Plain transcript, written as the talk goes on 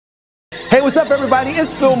Hey, what's up, everybody?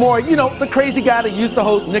 It's Phil Moore. You know, the crazy guy that used to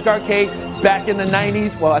host Nick Arcade back in the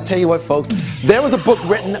 90s. Well, I tell you what, folks, there was a book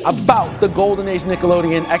written about the golden age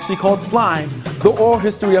Nickelodeon, actually called Slime, The Oral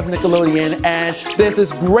History of Nickelodeon. And there's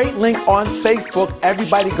this great link on Facebook.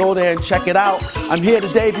 Everybody go there and check it out. I'm here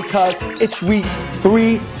today because it's reached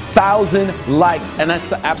 3,000 likes, and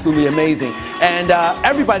that's absolutely amazing. And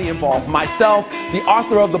everybody involved, myself, the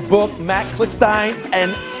author of the book, Matt Klickstein,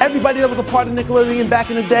 and everybody that was a part of Nickelodeon back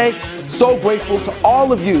in the day, so grateful to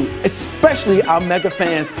all of you, especially our mega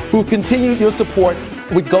fans who continued your support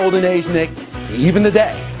with Golden Age Nick even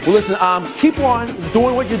today. Well, listen, keep on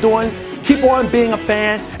doing what you're doing, keep on being a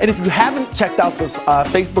fan, and if you haven't checked out this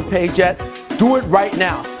Facebook page yet, do it right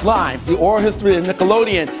now. Slime, The Oral History of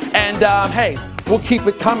Nickelodeon, and hey, we'll keep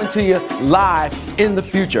it coming to you live in the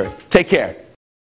future. Take care.